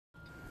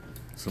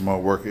So my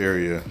work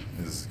area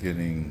is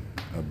getting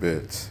a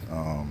bit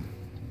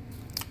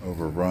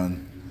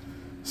overrun.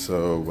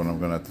 So what I'm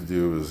gonna have to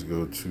do is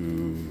go to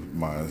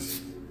my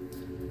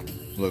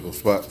local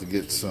spot to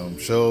get some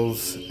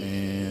shelves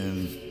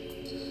and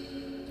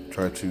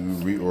try to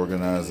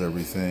reorganize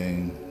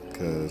everything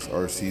because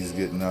RC's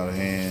getting out of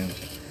hand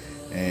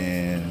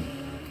and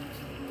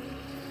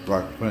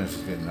Rocket Punch is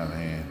getting out of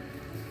hand.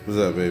 What's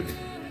up, baby?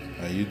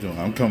 How you doing?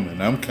 I'm coming,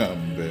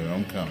 baby.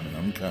 I'm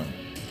coming.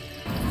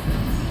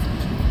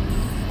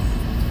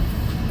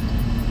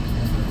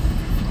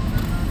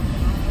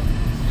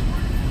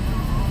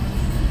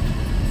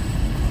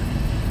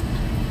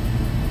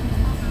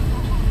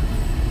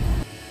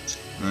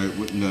 Alright,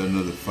 we got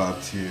another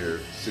 5-tier,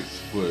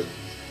 6-foot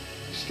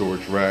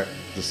storage rack,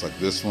 just like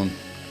this one.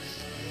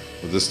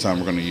 But this time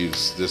we're going to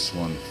use this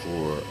one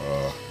for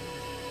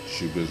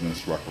shoe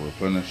business, rock and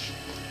replenish.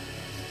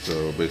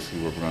 So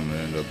basically what we're going to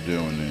end up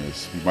doing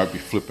is, we might be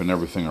flipping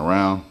everything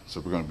around.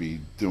 So we're going to be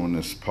doing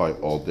this probably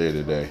all day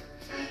today.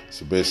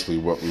 So basically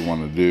what we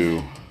want to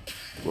do,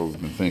 what we've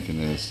been thinking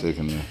is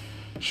taking the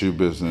shoe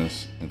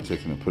business and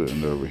taking it,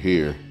 putting it over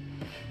here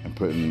and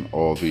putting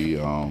all the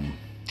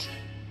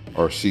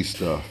RC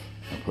stuff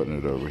and putting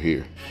it over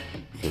here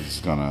because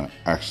it's gonna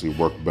actually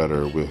work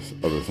better with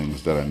other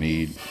things that I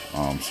need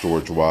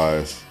storage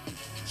wise.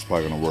 It's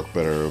probably gonna work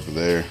better over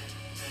there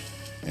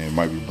and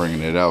might be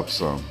bringing it out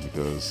some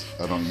because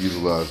I don't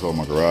utilize all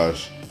my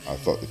garage. I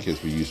thought the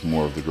kids would use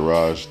more of the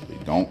garage. They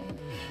don't.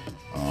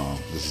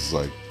 This is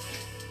like,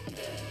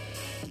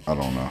 I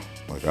don't know,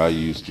 like I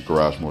use the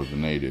garage more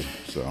than they do,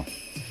 so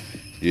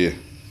yeah.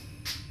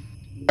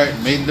 All right,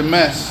 made the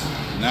mess.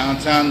 Now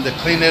it's time to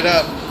clean it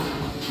up.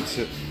 That's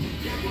it.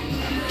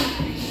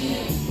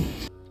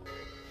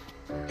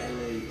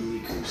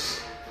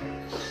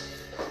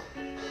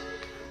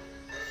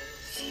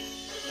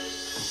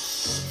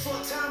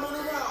 Full time on the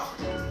road.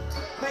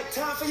 Make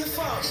time for your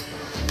folks.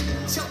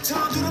 Choke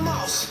time do the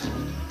most.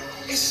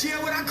 And share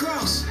what I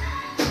gross.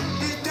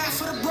 Did that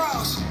for the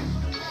bros.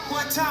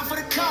 One time for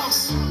the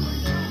coast.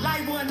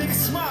 Light one nigga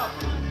smoke.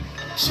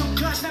 Shoot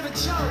clutch never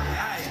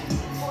choke.